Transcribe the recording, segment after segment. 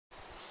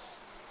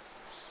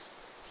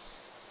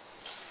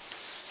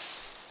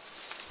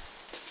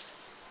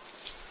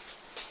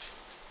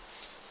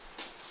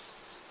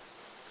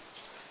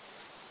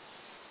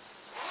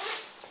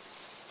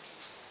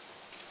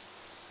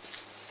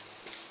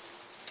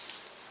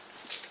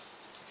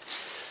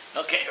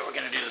Okay, we're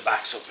going to do the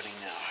box opening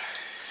now.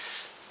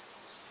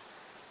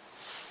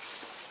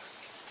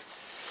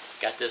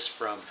 Got this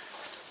from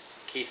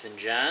Keith and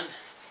John,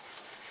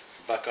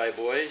 Buckeye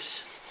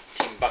Boys,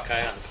 Team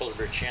Buckeye on the Polar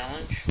Bear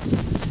Challenge.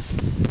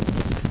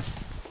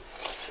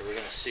 So we're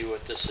going to see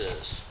what this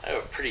is. I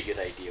have a pretty good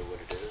idea what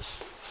it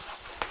is.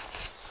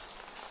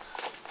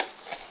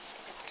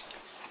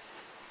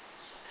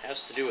 It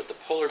has to do with the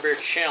Polar Bear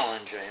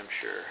Challenge, I am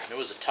sure. And it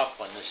was a tough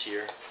one this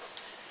year.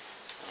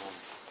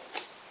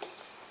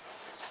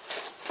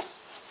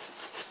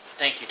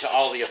 Thank you to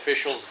all the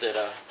officials that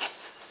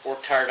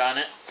worked hard on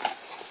it.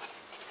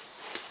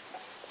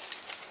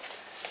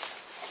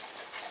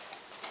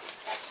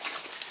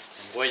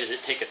 And boy, did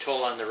it take a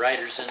toll on the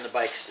riders and the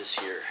bikes this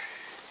year.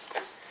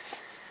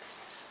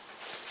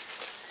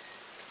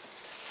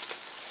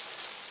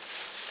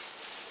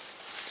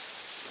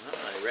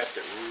 Oh, they wrapped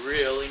it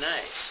really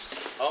nice.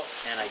 Oh,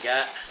 and I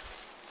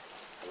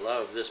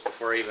love this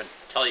before I even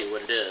tell you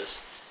what it is.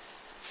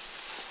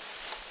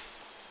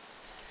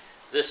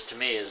 This to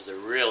me is the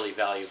really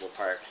valuable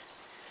part.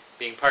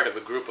 Being part of a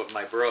group of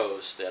my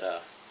bros that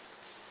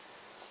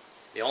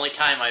the only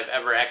time I've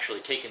ever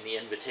actually taken the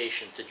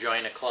invitation to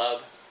join a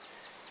club,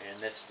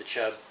 and that's the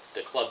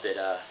club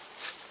that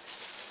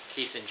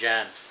Keith and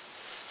John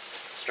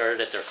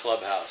started at their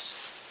clubhouse.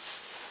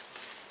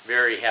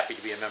 Very happy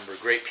to be a member.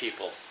 Great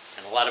people,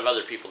 and a lot of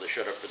other people that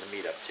showed up for the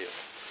meetup too.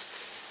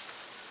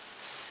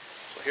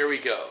 So here we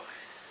go.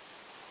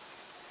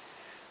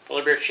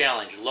 Polar Bear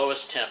Challenge,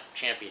 Lowest Temp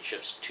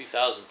Championships,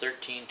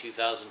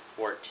 2013-2014.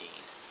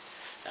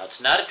 Now it's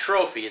not a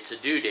trophy, it's a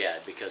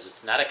doodad because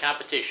it's not a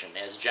competition,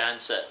 as John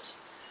says.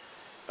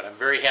 But I'm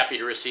very happy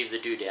to receive the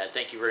doodad.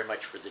 Thank you very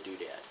much for the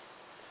doodad.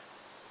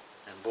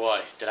 And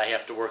boy, did I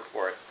have to work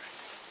for it.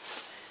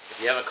 If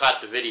you haven't caught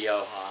the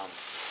video,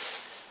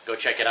 go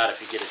check it out if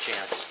you get a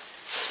chance.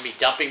 It's me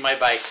dumping my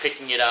bike,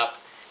 picking it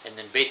up, and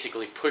then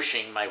basically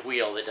pushing my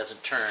wheel that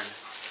doesn't turn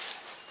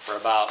for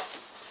about,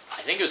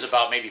 I think it was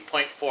about maybe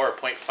 0.4 or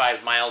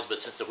 0.5 miles,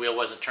 but since the wheel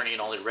wasn't turning, it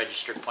only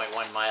registered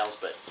 0.1 miles,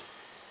 but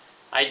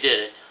I did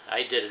it.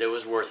 It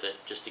was worth it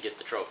just to get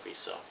the trophy.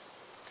 So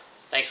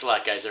thanks a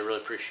lot, guys. I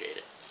really appreciate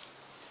it.